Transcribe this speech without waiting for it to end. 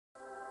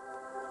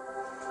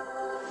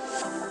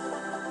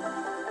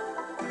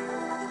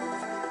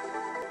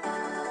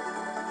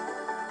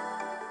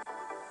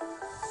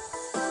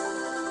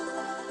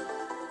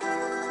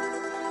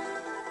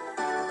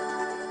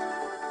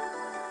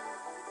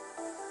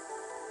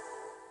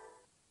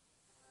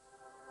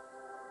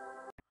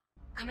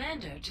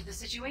Commander to the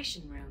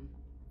Situation Room.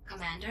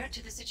 Commander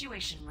to the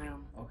Situation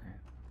Room. Okay.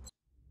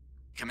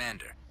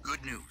 Commander,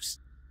 good news.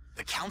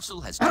 The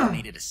Council has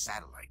donated a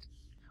satellite.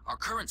 Our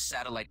current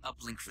satellite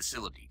uplink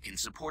facility can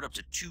support up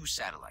to 2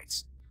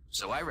 satellites,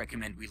 so I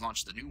recommend we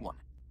launch the new one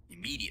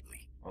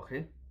immediately.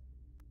 Okay.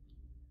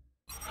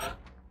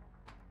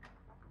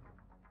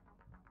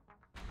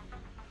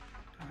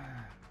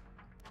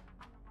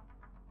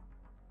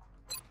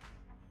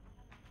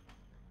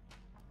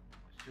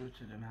 Due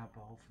til den her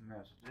behov for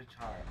mere, så det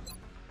tager jeg.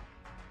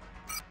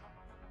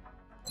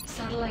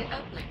 Satellite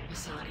uplink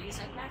facilities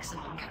at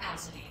maximum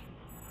capacity.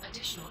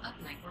 Additional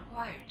uplink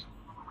required.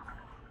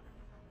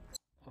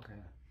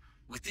 Okay.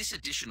 With this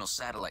additional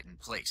satellite in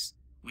place,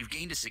 we've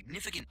gained a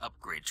significant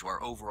upgrade to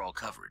our overall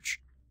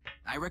coverage.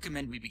 I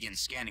recommend we begin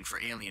scanning for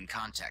alien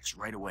contacts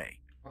right away.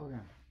 Okay.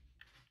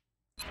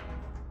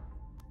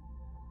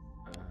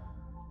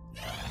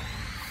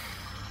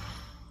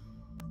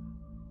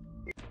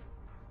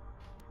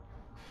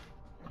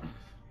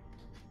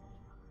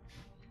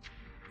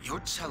 You're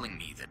telling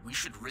me that we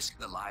should risk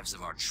the lives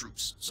of our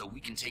troops so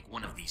we can take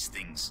one of these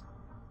things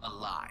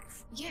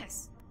alive?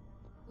 Yes.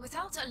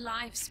 Without a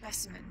live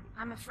specimen,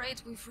 I'm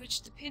afraid we've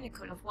reached the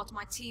pinnacle of what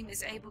my team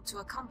is able to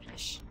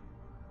accomplish.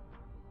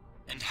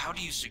 And how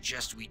do you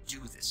suggest we do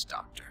this,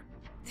 Doctor?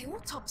 The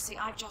autopsy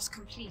I've just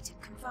completed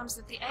confirms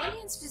that the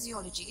alien's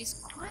physiology is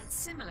quite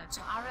similar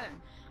to our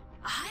own.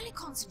 A highly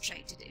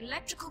concentrated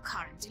electrical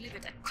current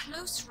delivered at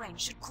close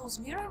range should cause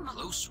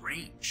Close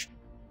range?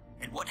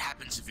 And what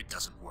happens if it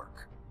doesn't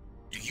work?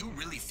 Do you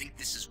really think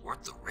this is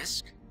worth the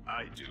risk?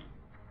 I do.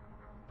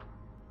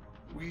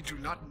 We do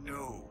not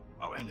know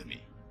our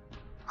enemy.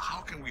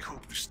 How can we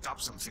hope to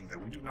stop something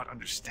that we do not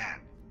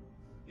understand?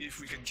 If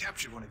we can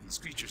capture one of these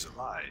creatures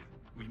alive,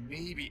 we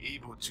may be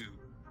able to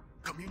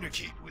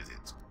communicate with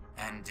it.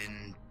 And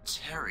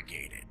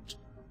interrogate it.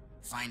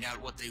 Find out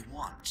what they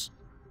want.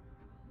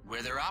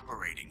 Where they're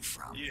operating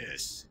from.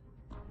 Yes.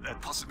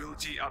 That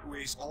possibility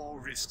outweighs all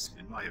risks,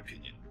 in my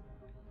opinion.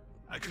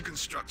 I can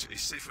construct a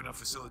safe enough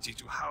facility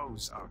to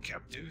house our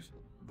captive,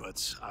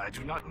 but I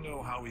do not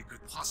know how we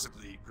could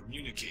possibly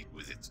communicate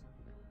with it.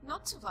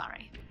 Not to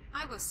worry.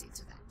 I will see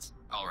to that.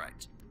 All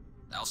right.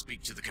 I'll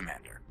speak to the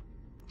commander.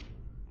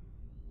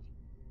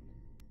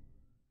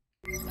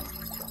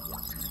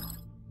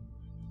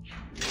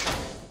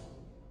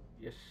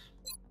 Yes.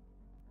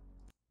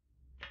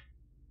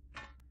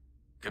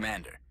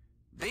 Commander,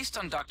 based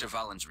on Dr.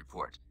 Valen's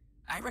report,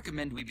 I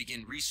recommend we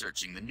begin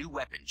researching the new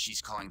weapon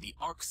she's calling the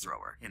Arc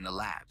Thrower in the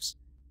labs.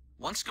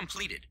 Once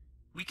completed,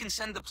 we can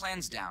send the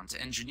plans down to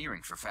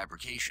engineering for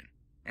fabrication,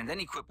 and then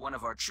equip one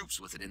of our troops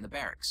with it in the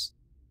barracks.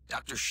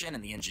 Dr. Shen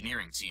and the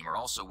engineering team are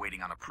also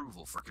waiting on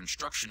approval for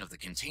construction of the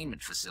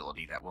containment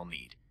facility that we'll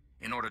need,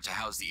 in order to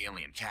house the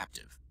alien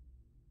captive.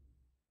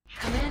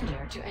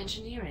 Commander to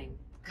Engineering.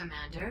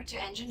 Commander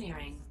to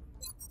Engineering.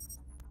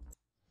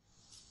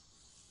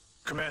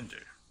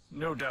 Commander,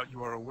 no doubt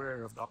you are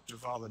aware of Dr.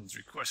 Valen's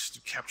request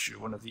to capture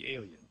one of the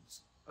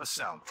aliens. A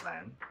sound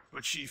plan,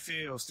 but she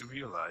fails to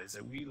realize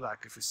that we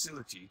lack a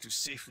facility to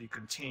safely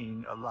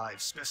contain a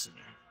live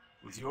specimen.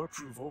 With your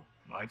approval,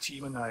 my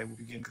team and I will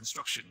begin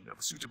construction of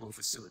a suitable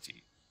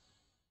facility.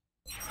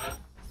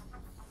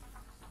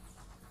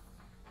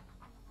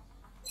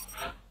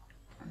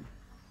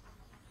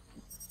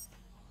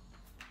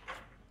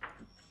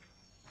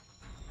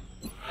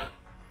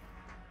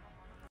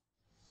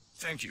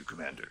 Thank you,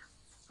 Commander.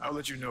 I'll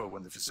let you know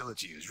when the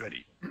facility is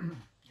ready.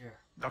 Yeah.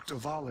 Dr.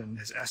 Valen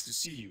has asked to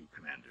see you,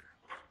 Commander.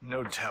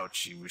 No doubt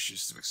she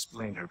wishes to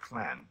explain her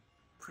plan,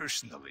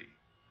 personally.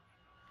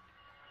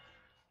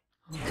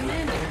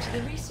 Commander to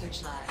the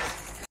research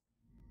labs.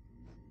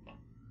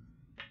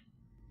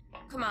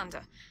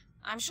 Commander,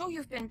 I'm sure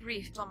you've been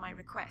briefed on my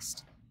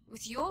request.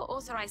 With your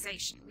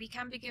authorization, we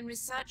can begin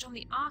research on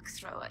the Arc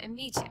Thrower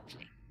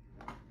immediately.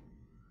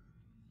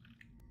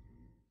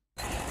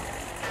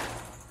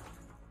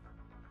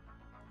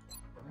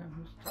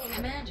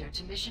 Commander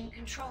to Mission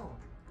Control.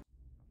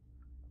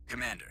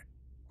 Commander,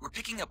 we're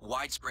picking up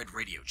widespread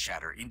radio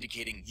chatter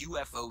indicating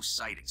UFO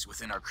sightings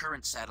within our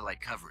current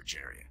satellite coverage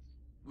area.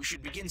 We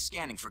should begin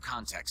scanning for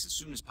contacts as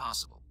soon as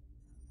possible.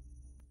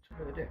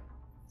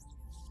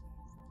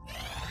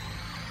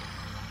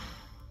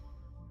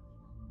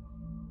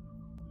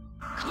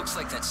 Looks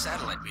like that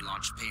satellite we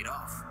launched paid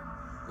off.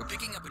 We're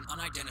picking up an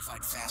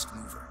unidentified fast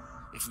mover.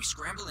 If we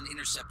scramble an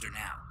interceptor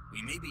now,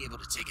 we may be able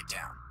to take it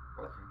down.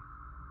 Okay.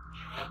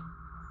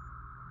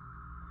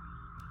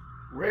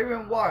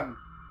 Raven 1.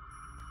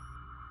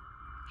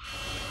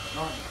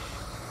 Nice.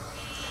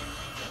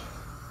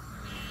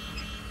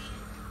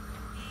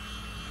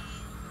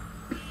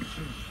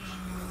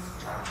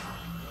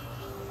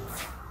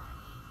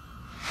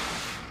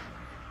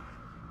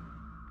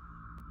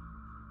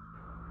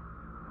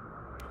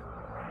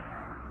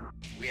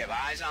 We have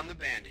eyes on the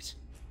bandit.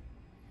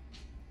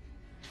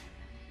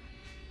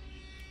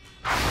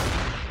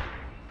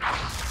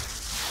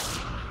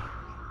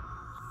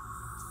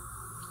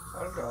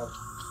 Oh god.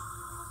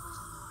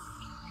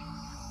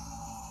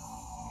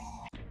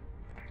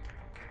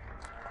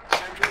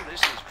 Central,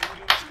 this is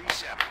Voodoo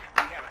 237.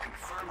 We have a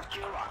confirmed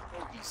kill on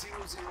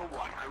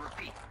OP-001. I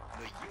repeat,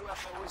 the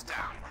UFO is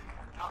down.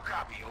 I'll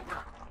copy, over.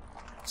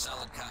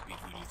 Solid copy,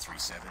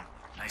 VD-37.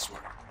 Nice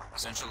work.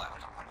 Central out.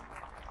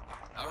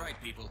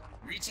 Alright, people.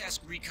 Retask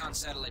Recon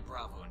Satellite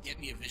Bravo and get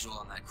me a visual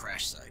on that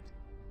crash site.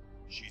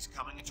 She's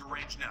coming into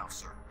range now,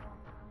 sir.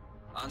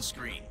 On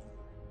screen.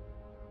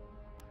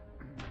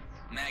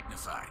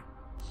 Magnify.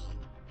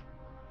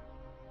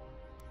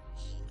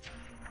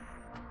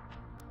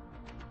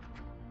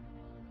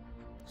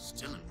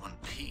 Still in one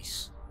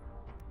piece.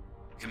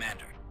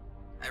 Commander,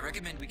 I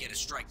recommend we get a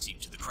strike team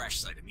to the crash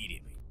site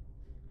immediately.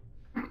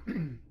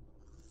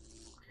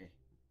 Okay.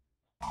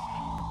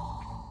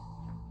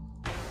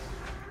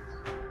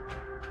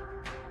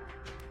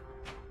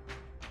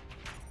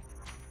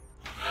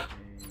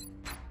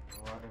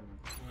 Hvor var det, man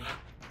kunne?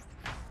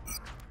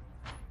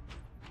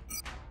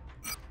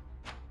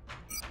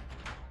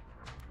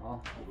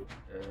 Nå, okay.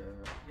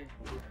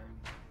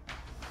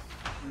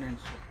 Sådan en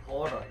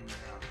supporter hende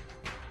her.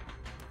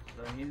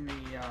 Så hende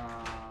vil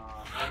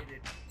jeg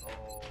lidt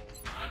og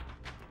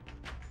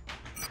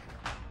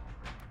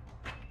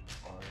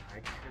jeg har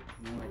ikke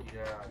købt nogen af de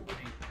der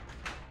ting.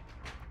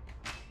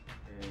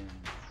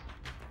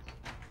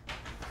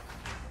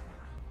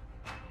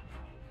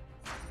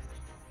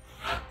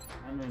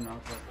 Han vil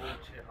nok være god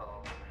til at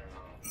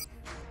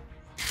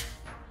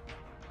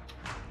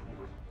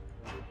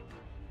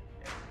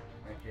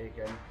man kan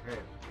ikke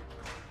anbefale.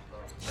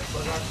 Så det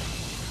er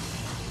godt.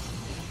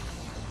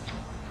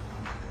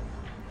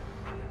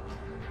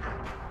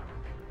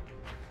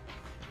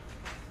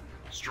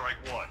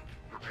 Strike 1.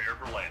 Prepare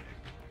for landing.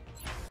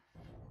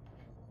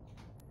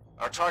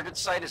 Our target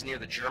site is near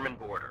the German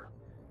border.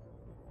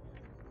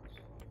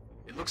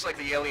 It looks like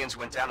the aliens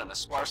went down in a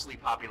sparsely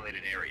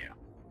populated area.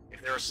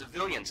 If there are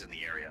civilians in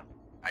the area,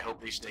 I hope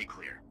they stay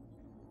clear.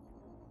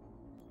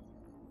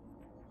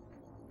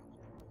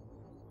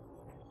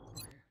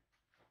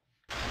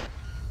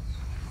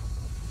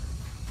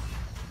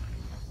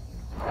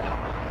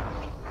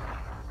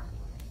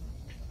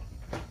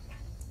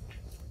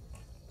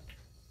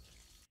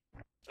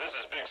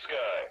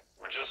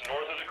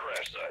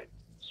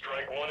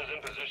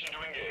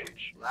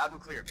 Loud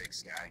and clear, Big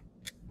Sky.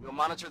 We'll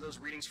monitor those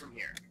readings from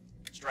here.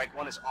 Strike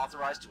 1 is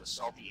authorized to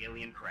assault the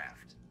alien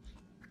craft.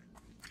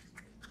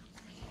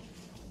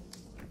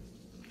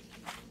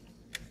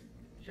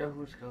 Jeg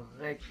husker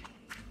rigtigt.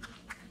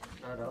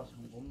 Så er der også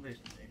en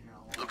rumvæsner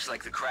herovre. Looks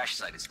like the crash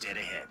site is dead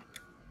ahead.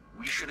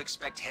 We should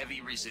expect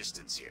heavy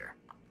resistance here.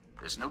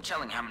 There's no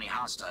telling how many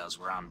hostiles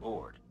were on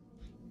board.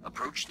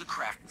 Approach the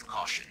craft with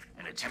caution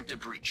and attempt a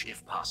breach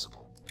if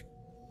possible.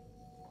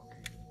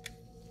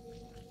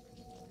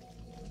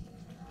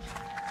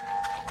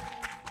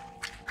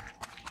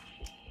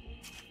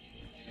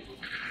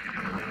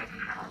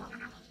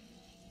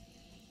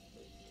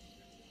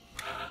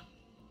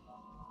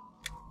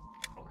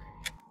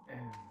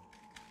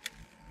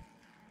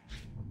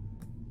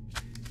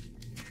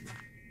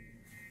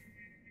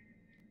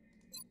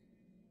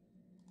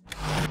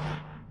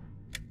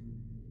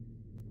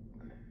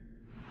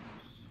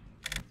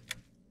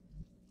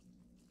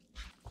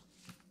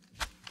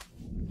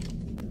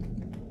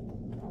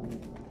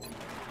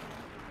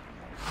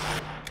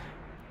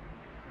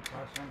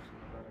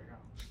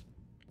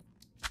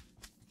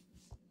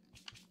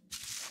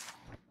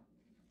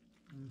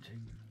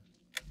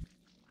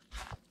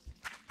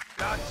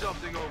 Got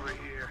something over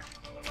here.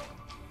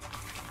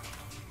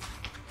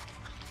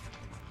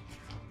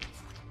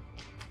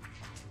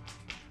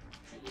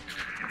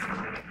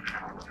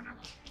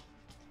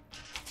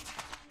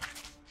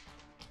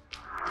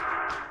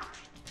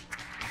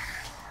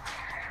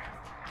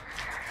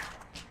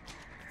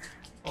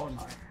 Åh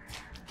nej.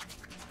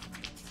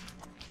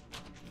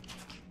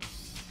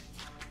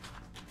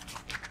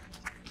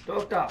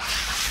 Duk dig!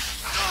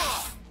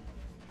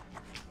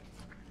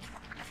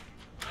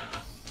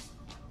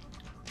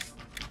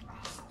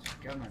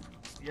 Skal man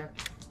virkelig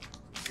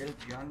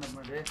hjælpe de andre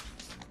med det?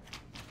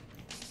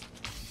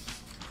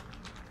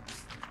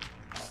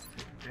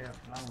 Det er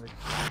for langt væk.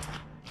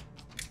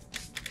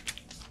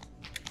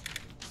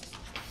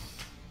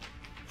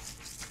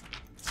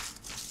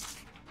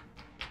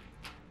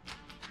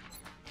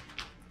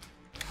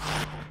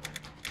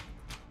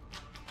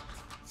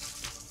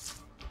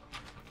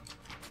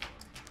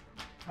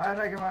 Nej,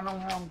 der kan være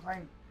nogen her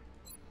omkring.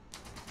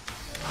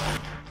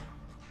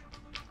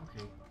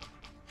 Okay.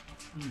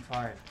 En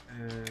fejl.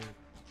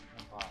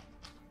 Bare.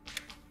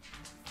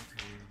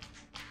 Okay.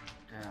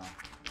 Der.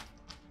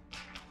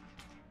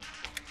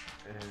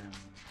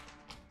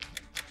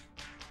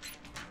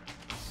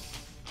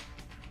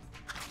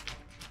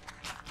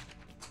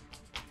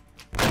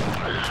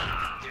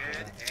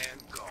 Dead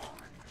and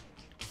gone.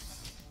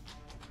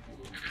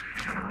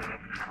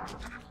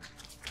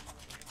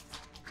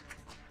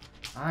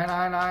 Nej.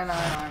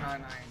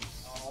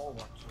 Åh,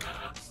 hvor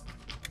tørt.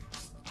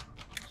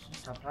 Jeg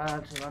synes, der plejer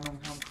altid at være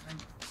nogen her omkring.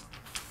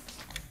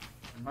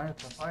 Det er mig, der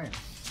tager fejl.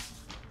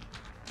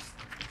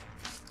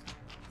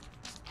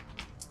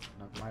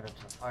 Nok mig, der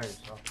tager fejl,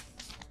 så.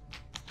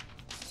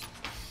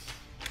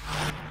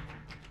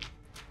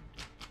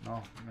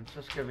 Nå, men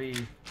så skal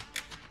vi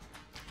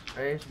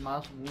tilbage så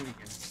meget som muligt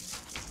igen.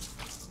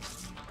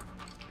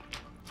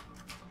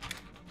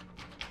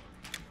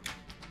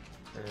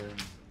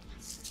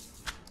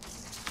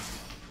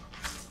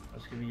 Så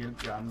skal vi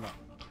hjælpe de andre.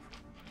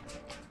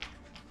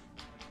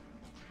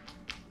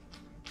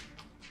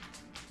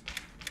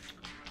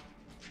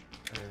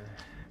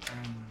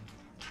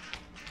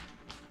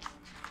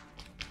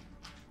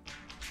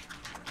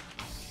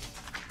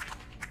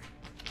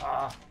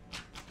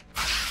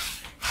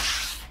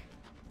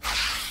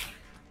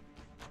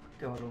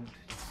 Det var dumt.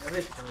 Jeg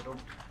vidste, det var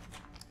dumt.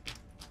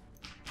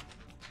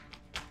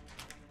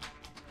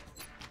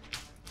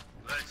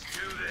 Let's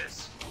do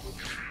this.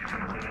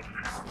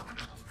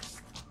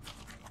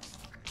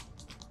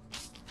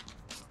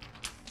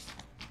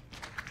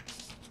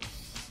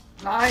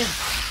 Nej!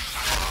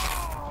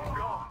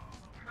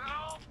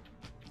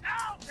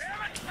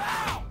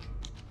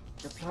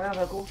 Jeg plejer at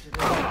være god til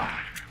det.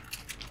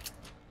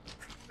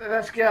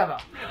 Hvad sker der?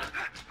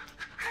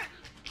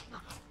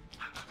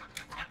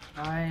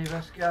 Nej,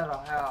 hvad sker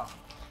der her?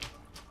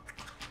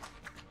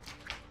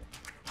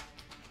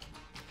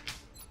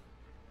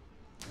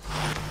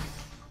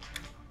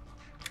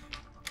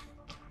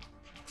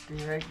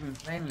 Det er ikke min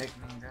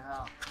planlægning, det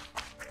her.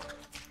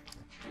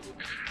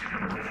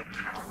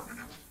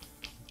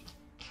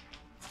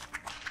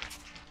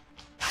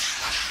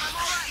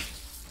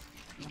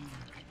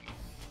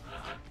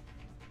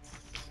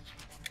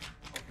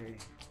 Okay.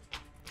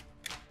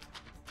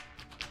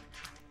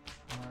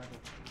 Nu er det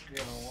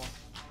derovre.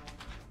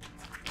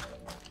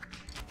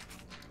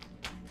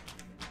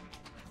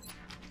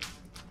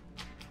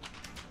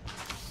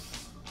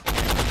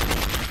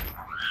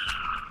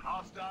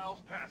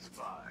 Hostiles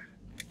pacified.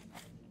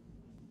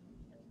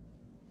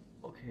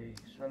 Okay,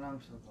 så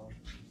langt så godt.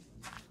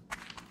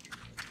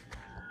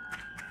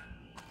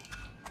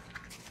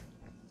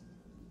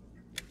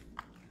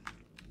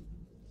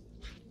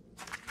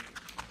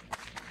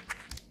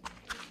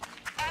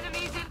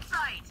 Enemies in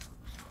sight.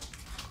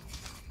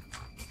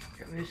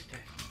 Jeg vidste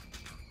det.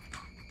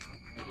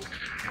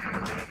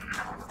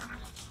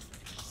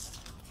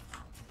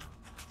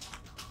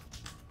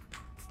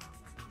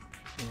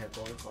 Det her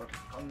går ikke godt.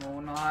 Kom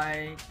nu,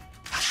 nej.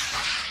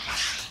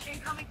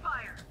 Incoming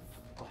fire.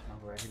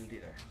 Nok var jeg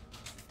heldig der.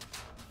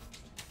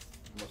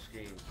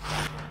 Måske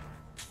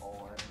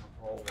over det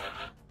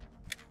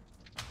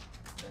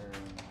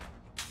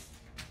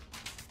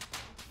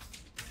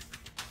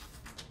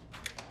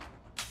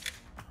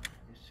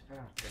er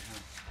svært det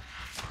her.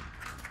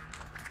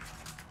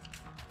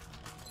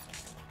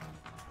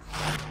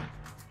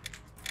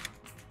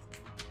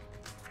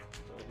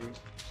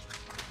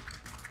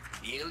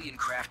 The alien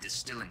craft is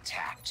still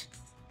intact.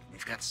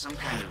 We've got some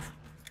kind of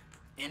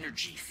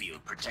energy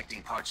field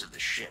protecting parts of the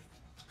ship.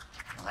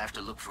 I'll have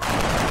to look for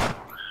it.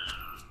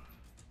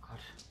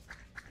 Godt.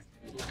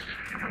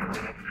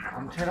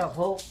 Kom tættere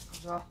på,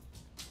 så.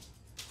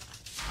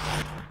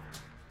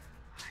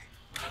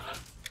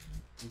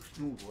 Du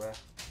snu, du er.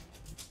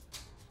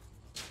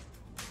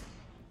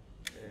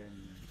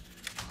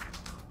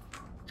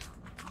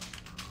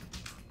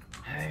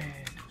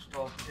 Hey, du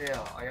står der,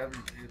 og jeg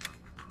vil blive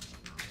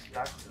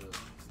slagtet.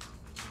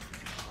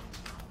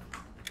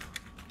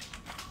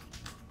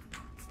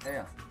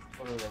 Ja,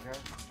 tror du, jeg kan?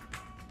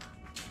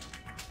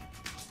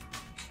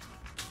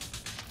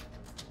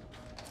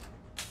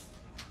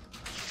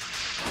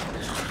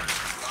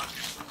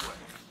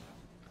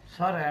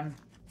 Sådan.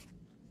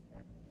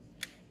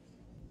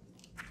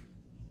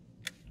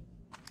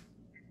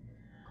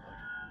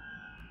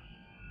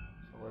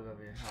 Så rykker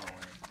vi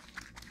herover.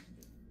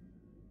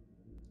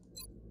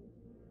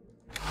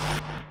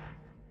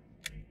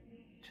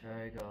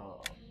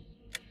 Tagger.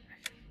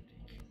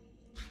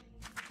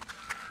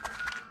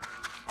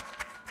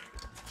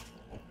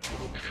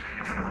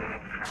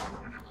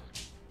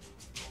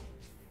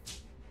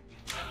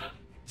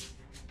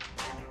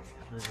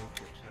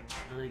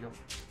 Jeg ved ikke om.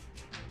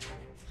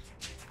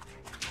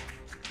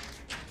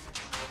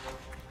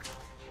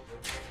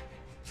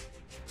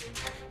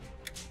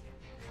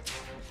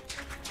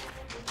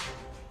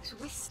 To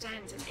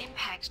withstand an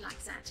impact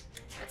like that,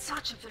 at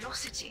such a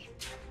velocity,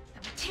 the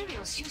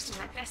materials used in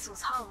that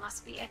vessel's hull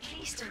must be at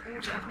least an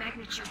order of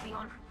magnitude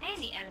beyond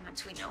any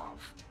element we know of.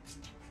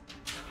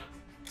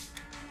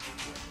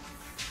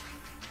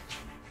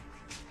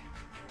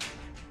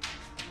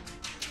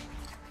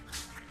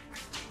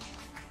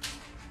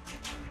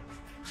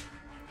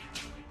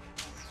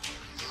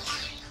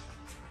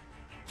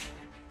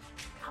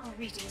 Our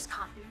readings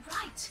can't be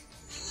right.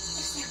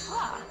 If they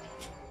were,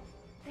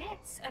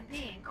 that's a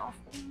being of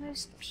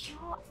almost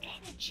pure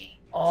energy.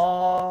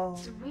 Oh.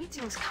 The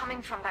readings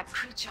coming from that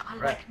creature are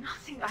Right. like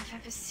nothing I've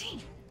ever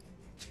seen.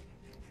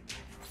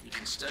 You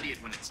can study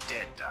it when it's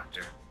dead,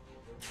 Doctor.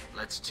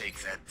 Let's take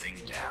that thing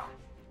down.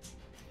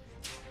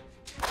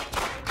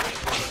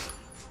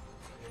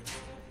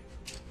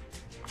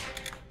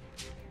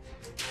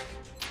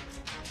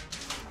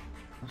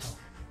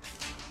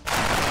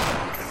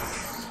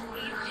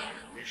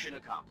 Mission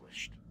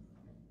accomplished.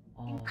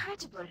 Oh.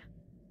 Incredible.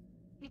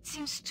 It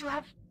seems to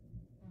have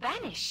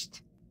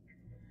vanished.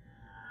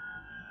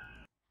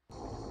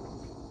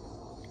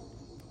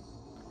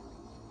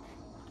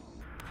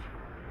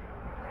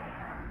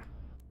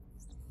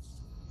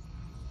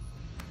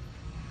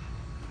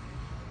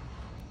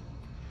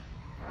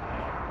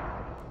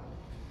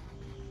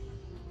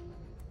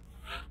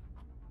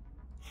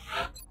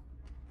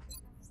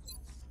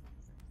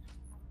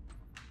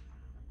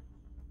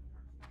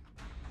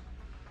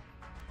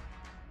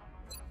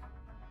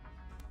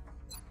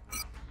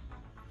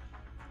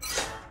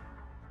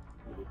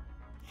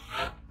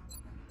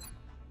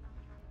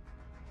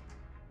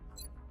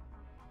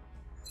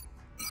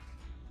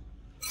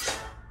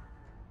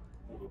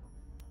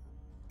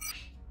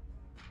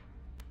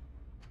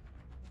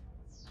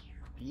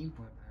 Beam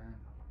weapon.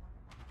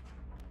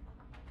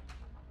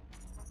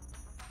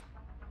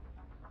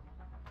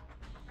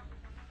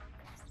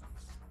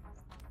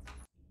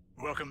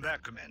 Welcome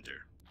back,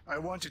 Commander. I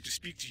wanted to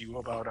speak to you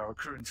about our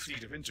current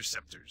fleet of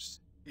interceptors.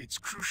 It's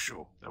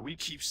crucial that we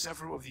keep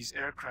several of these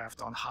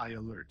aircraft on high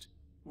alert.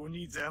 We'll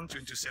need them to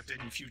intercept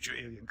any future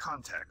alien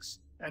contacts,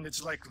 and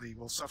it's likely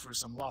we'll suffer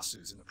some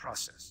losses in the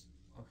process.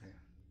 Okay.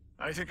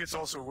 I think it's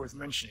also worth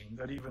mentioning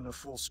that even a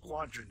full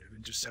squadron of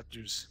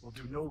interceptors will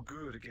do no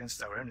good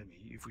against our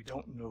enemy if we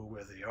don't know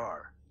where they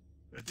are.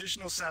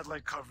 Additional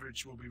satellite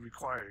coverage will be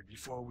required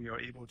before we are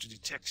able to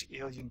detect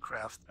alien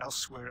craft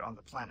elsewhere on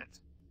the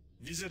planet.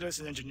 Visit us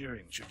in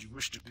engineering should you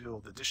wish to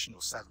build additional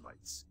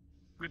satellites.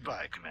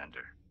 Goodbye,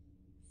 Commander.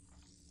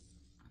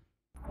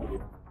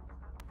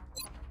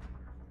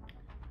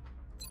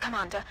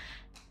 Commander,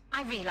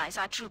 I realize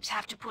our troops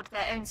have to put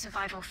their own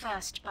survival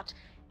first, but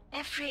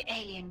every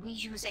alien we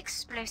use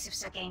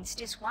explosives against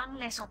is one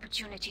less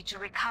opportunity to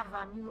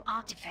recover new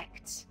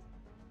artifacts.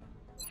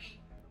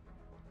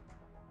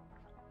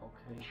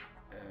 Okay.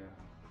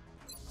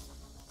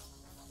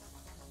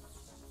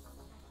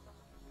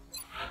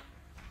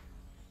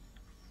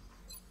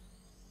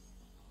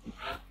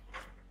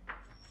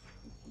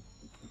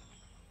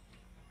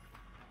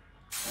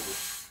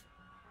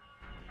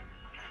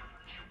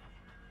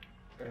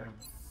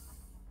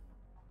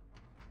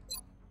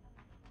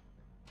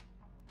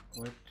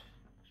 What?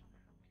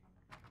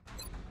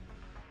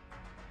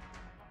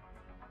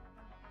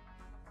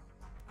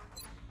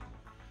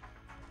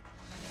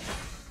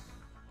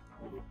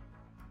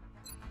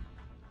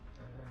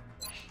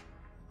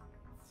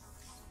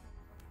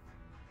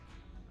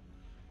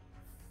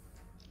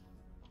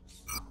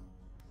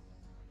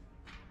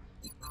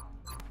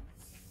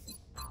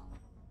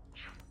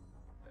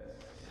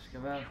 Jeg skal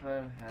i hvert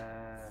fald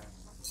have...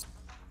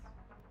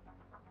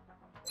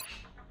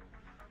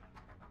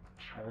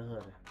 Hvad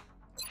hedder det?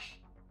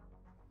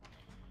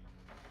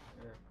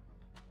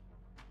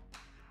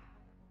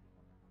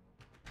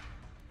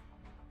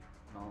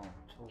 Nå,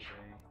 2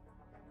 dage.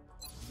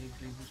 Jeg kan ikke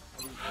lige huske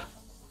på det.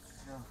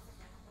 Her.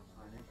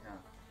 Nej, det er ikke her.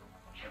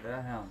 Ja, det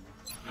er her.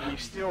 We've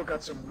still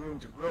got some room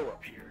to grow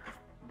up here,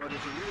 but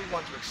if we really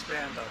want to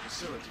expand our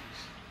facilities,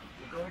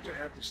 we're going to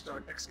have to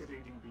start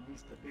excavating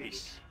beneath the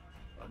base.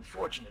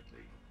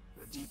 Unfortunately,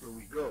 the deeper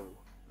we go,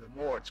 the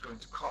more it's going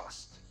to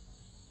cost.